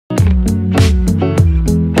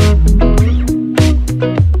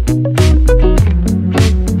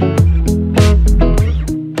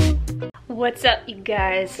What's up, you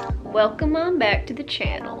guys? Welcome on back to the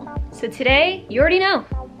channel. So today, you already know,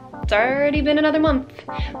 it's already been another month,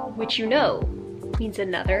 which you know means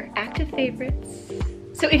another active favorites.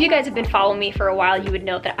 So if you guys have been following me for a while, you would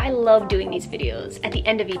know that I love doing these videos at the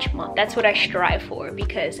end of each month. That's what I strive for,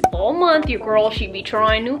 because all month your girl, she'd be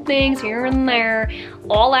trying new things here and there,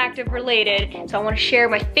 all active related. So I want to share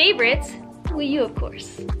my favorites with you, of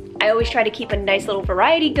course. I always try to keep a nice little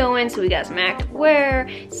variety going, so we got some active wear,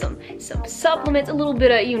 some supplements, a little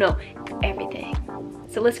bit of, you know, everything.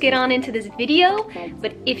 So let's get on into this video,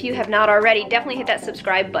 but if you have not already, definitely hit that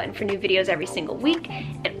subscribe button for new videos every single week,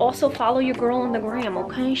 and also follow your girl on the gram,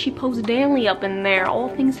 okay? She posts daily up in there, all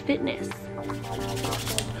things fitness.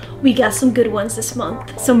 We got some good ones this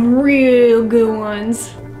month, some real good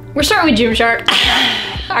ones. We're starting with Gymshark.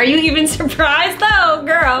 Are you even surprised though?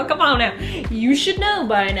 Girl, come on now. You should know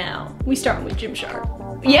by now. We starting with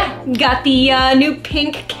Gymshark. Yeah, got the new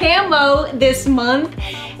pink camo this month.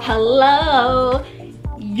 Hello.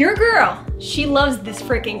 Your girl, she loves this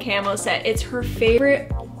freaking camo set. It's her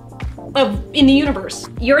favorite in the universe.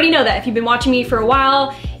 You already know that. If you've been watching me for a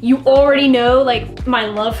while, you already know like my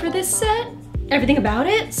love for this set, everything about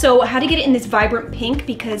it. So I had to get it in this vibrant pink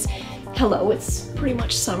because hello, it's pretty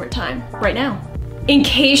much summertime right now. In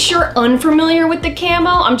case you're unfamiliar with the camo,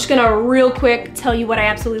 I'm just gonna real quick tell you what I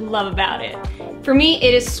absolutely love about it. For me,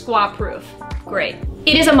 it is squat proof. Great.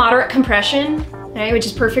 It is a moderate compression, right, which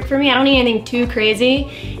is perfect for me. I don't need anything too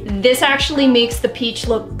crazy. This actually makes the peach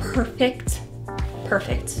look perfect.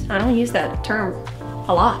 Perfect. I don't use that term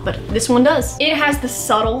a lot, but this one does. It has the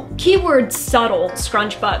subtle, keyword subtle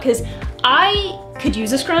scrunch butt, because I could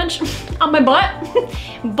use a scrunch on my butt,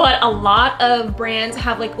 but a lot of brands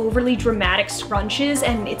have like overly dramatic scrunches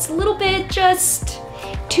and it's a little bit just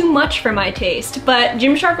too much for my taste, but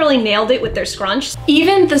Gymshark really nailed it with their scrunch.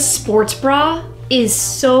 Even the sports bra is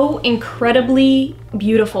so incredibly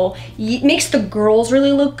beautiful. It makes the girls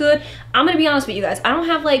really look good. I'm gonna be honest with you guys, I don't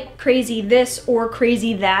have like crazy this or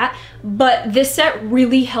crazy that, but this set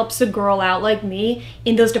really helps a girl out like me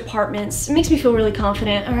in those departments. It makes me feel really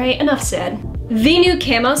confident. All right, enough said. The new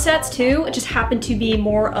camo sets too, it just happened to be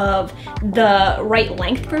more of the right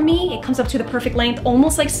length for me. It comes up to the perfect length,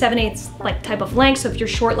 almost like 7/8 like type of length. So if you're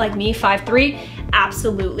short like me, 5'3",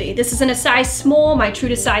 absolutely. This isn't a size small, my true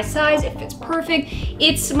to size, it fits perfect.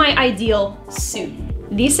 It's my ideal suit.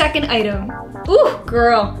 The second item, ooh,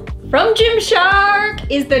 girl, from Gymshark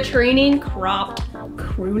is the training cropped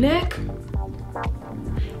crew neck.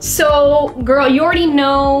 So, girl, you already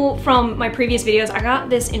know from my previous videos, I got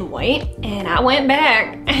this in white and I went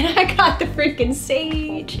back and I got the freaking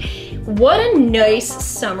sage. What a nice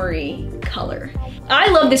summery color. I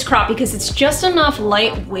love this crop because it's just enough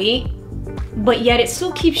lightweight, but yet it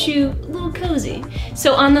still keeps you a little cozy.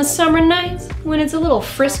 So on those summer nights, when it's a little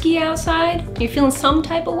frisky outside, you're feeling some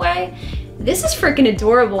type of way, this is freaking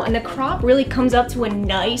adorable, and the crop really comes up to a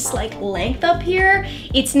nice like length up here.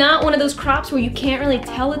 It's not one of those crops where you can't really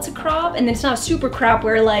tell it's a crop, and then it's not a super crop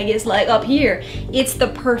where leg is like up here. It's the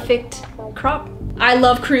perfect crop. I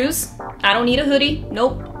love crews. I don't need a hoodie.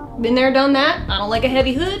 Nope. Been there, done that. I don't like a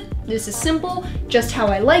heavy hood. This is simple, just how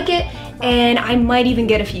I like it, and I might even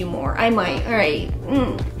get a few more. I might. All right.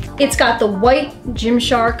 It's got the white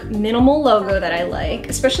Gymshark minimal logo that I like,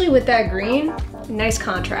 especially with that green. Nice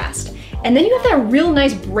contrast. And then you have that real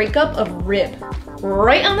nice breakup of rib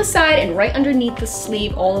right on the side and right underneath the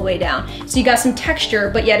sleeve all the way down. So you got some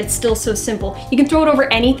texture, but yet it's still so simple. You can throw it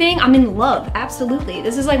over anything. I'm in love, absolutely.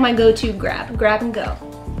 This is like my go-to grab and go.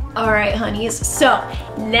 All right, honeys, so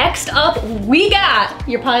next up we got,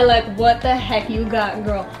 you're probably like, what the heck you got,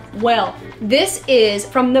 girl? Well, this is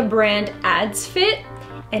from the brand AdsFit,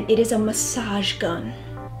 and it is a massage gun.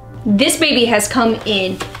 This baby has come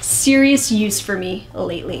in serious use for me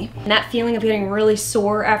lately. And that feeling of getting really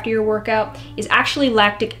sore after your workout is actually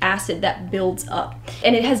lactic acid that builds up.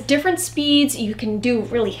 And it has different speeds. You can do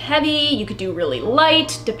really heavy, you could do really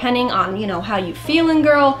light, depending on, you know, how you feeling,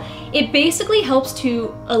 girl. It basically helps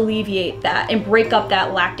to alleviate that and break up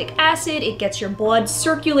that lactic acid. It gets your blood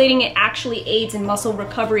circulating. It actually aids in muscle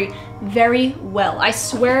recovery very well. I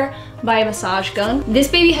swear by a massage gun. This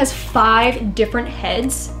baby has 5 different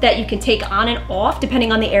heads that you can take on and off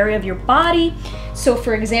depending on the area of your body. So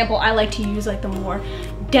for example, I like to use like the more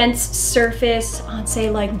dense surface on say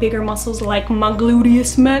like bigger muscles like my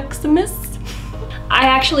gluteus maximus. I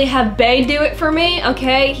actually have Bae do it for me,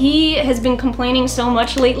 okay? He has been complaining so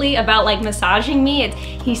much lately about like massaging me.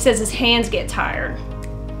 He says his hands get tired.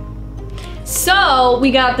 So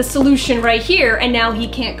we got the solution right here and now he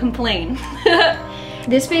can't complain.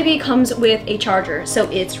 This baby comes with a charger, so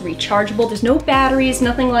it's rechargeable. There's no batteries,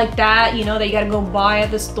 nothing like that, you know, that you gotta go buy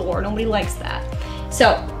at the store. Nobody likes that.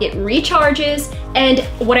 So it recharges, and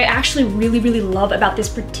what I actually really love about this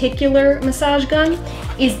particular massage gun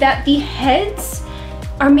is that the heads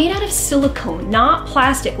are made out of silicone, not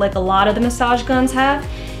plastic like a lot of the massage guns have.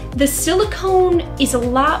 The silicone is a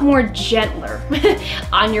lot more gentler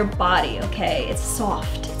on your body, okay? It's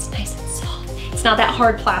soft, it's nice and soft. It's not that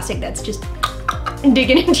hard plastic that's just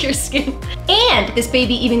digging into your skin. And this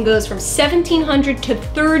baby even goes from 1,700 to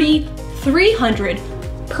 3,300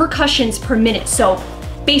 percussions per minute. So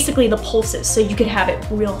basically the pulses. So you could have it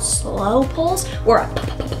real slow pulse or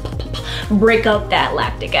a break up that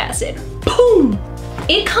lactic acid. Boom!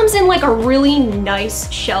 It comes in like a really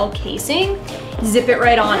nice shell casing. Zip it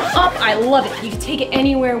right on up. I love it. You can take it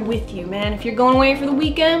anywhere with you, man. If you're going away for the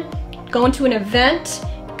weekend, going to an event,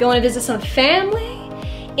 going to visit some family.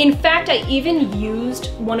 In fact, I even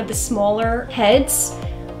used one of the smaller heads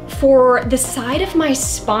for the side of my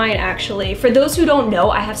spine, actually. For those who don't know,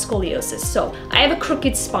 I have scoliosis. So I have a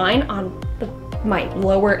crooked spine on my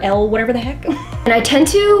lower L, whatever the heck. And I tend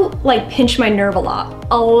to like pinch my nerve a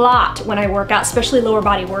lot when I work out, especially lower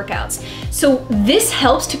body workouts. So this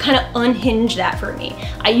helps to kind of unhinge that for me.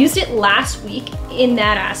 I used it last week in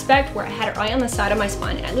that aspect where I had it right on the side of my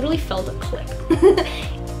spine and I literally felt a click.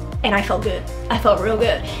 And I felt good. I felt real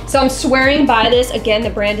good. So I'm swearing by this. Again,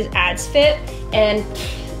 the brand is AdsFit, and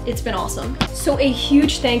it's been awesome. So a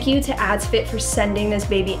huge thank you to AdsFit for sending this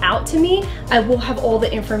baby out to me. I will have all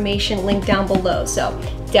the information linked down below, so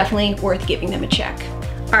definitely worth giving them a check.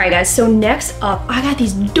 All right guys, so next up, I got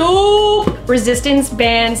these dope resistance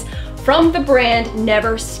bands from the brand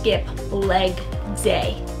Never Skip Leg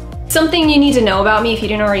Day. Something you need to know about me, if you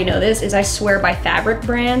didn't already know this, is I swear by fabric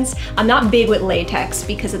brands. I'm not big with latex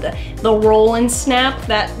because of the roll and snap.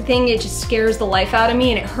 That thing, it just scares the life out of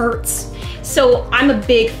me and it hurts. So I'm a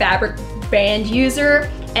big fabric band user,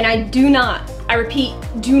 and I do not, I repeat,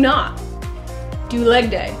 do not do leg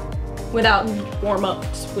day without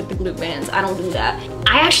warm-ups with the glute bands. I don't do that.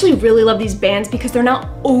 I actually really love these bands because they're not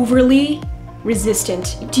overly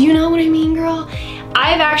resistant. Do you know what I mean, girl?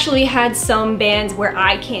 I've actually had some bands where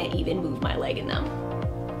I can't even move my leg in them.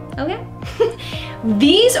 Okay?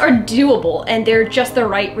 These are doable, and they're just the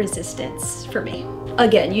right resistance for me.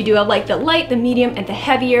 Again, you do have like the light, the medium, and the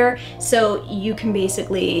heavier, so you can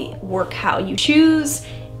basically work how you choose.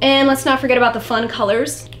 And let's not forget about the fun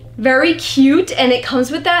colors. Very cute, and it comes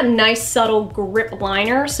with that nice subtle grip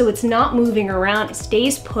liner, so it's not moving around, it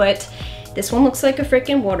stays put. This one looks like a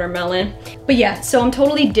freaking watermelon. But yeah, so I'm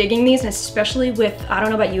totally digging these, and especially with, I don't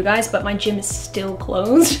know about you guys, but my gym is still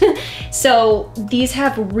closed. So these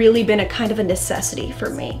have really been a kind of a necessity for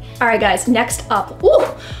me. All right guys, next up, ooh.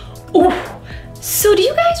 So do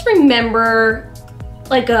you guys remember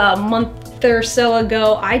like a month or so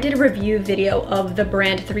ago, I did a review video of the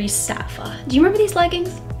brand 3 Safa. Do you remember these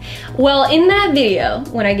leggings? Well, in that video,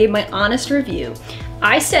 when I gave my honest review,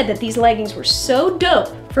 I said that these leggings were so dope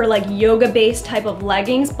for like yoga-based type of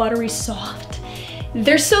leggings, buttery soft.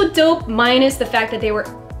 They're so dope, minus the fact that they were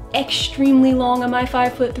extremely long on my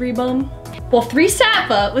 5'3" bum. Well, 3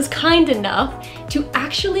 Safa was kind enough to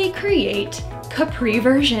actually create capri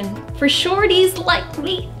version for shorties like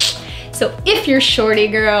me. So if you're shorty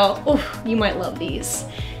girl, oh, you might love these.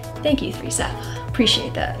 Thank you, 3 Safa,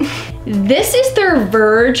 appreciate that. This is their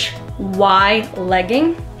Verge Y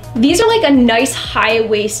legging. These are like a nice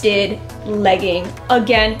high-waisted legging.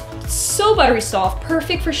 Again, so buttery soft,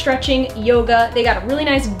 perfect for stretching, yoga. They got a really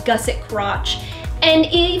nice gusset crotch. And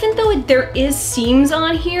even though there is seams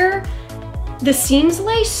on here, the seams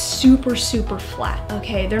lay super flat,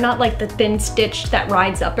 okay? They're not like the thin stitch that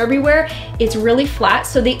rides up everywhere. It's really flat,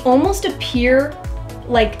 so they almost appear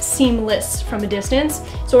like seamless from a distance.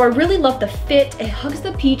 So I really love the fit. It hugs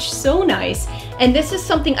the peach so nice. And this is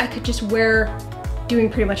something I could just wear doing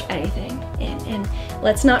pretty much anything. And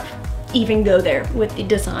let's not even go there with the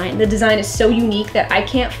design. The design is so unique that I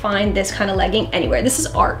can't find this kind of legging anywhere. This is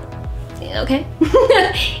art, okay?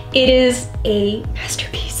 It is a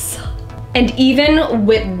masterpiece. And even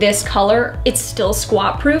with this color, it's still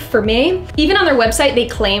squat proof for me. Even on their website, they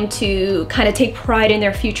claim to kind of take pride in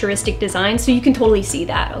their futuristic design, so you can totally see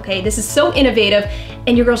that, okay? This is so innovative,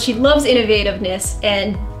 and your girl, she loves innovativeness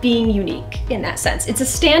and being unique in that sense. It's a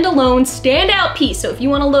standalone, standout piece, so if you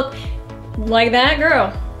wanna look like that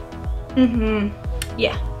girl,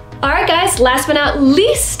 yeah. All right guys, last but not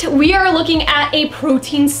least, we are looking at a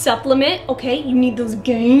protein supplement, okay? You need those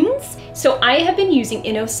gains. So I have been using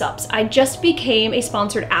Innosupps. I just became a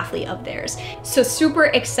sponsored athlete of theirs. So super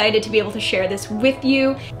excited to be able to share this with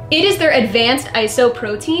you. It is their advanced ISO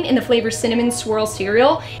protein in the flavor cinnamon swirl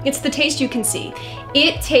cereal. It's the taste you can see.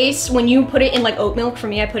 It tastes, when you put it in like oat milk, for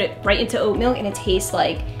me I put it right into oat milk and it tastes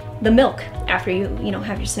like the milk after you know,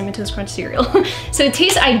 have your Cinnamon Toast Crunch cereal. So it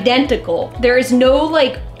tastes identical. There is no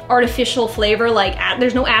like artificial flavor, like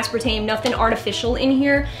there's no aspartame, nothing artificial in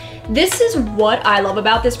here. This is what I love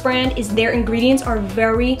about this brand, is their ingredients are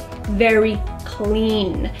very, very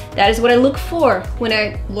clean. That is what I look for when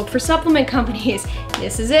I look for supplement companies.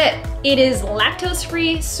 This is it. It is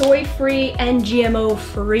lactose-free, soy-free, and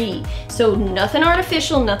GMO-free. So nothing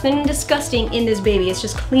artificial, nothing disgusting in this baby. It's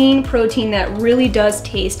just clean protein that really does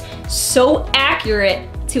taste so accurate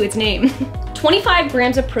to its name. 25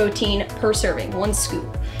 grams of protein per serving, 1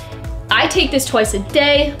 scoop. I take this twice a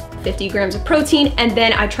day, 50 grams of protein, and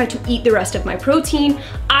then I try to eat the rest of my protein.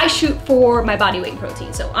 I shoot for my body weight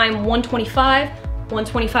protein. So I'm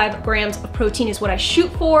 125 grams of protein is what I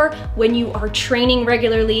shoot for. When you are training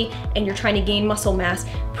regularly and you're trying to gain muscle mass,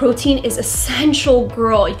 protein is essential,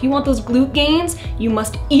 girl. If you want those glute gains, you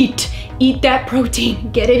must eat that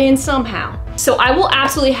protein, get it in somehow. So I will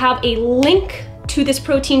absolutely have a link to this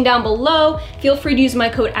protein down below. Feel free to use my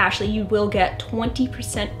code Ashley. You will get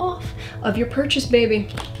 20% off of your purchase, baby.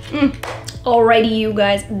 Alrighty, you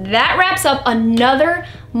guys, that wraps up another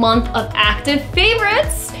month of active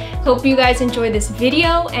favorites. Hope you guys enjoyed this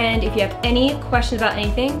video, and if you have any questions about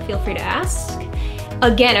anything, feel free to ask.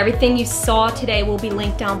 Again, everything you saw today will be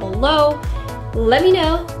linked down below. Let me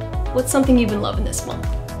know what's something you've been loving this month.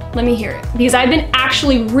 Let me hear it, because I've been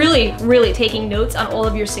actually really taking notes on all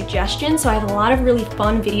of your suggestions, so I have a lot of really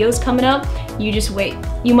fun videos coming up. You just wait.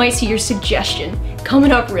 You might see your suggestion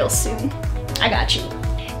coming up real soon. I got you.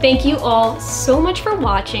 Thank you all so much for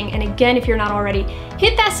watching, and again, if you're not already,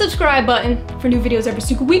 hit that subscribe button for new videos every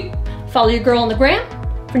single week. Follow your girl on the gram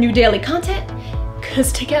for new daily content,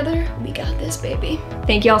 because together we got this, baby.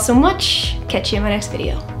 Thank you all so much. Catch you in my next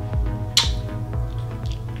video.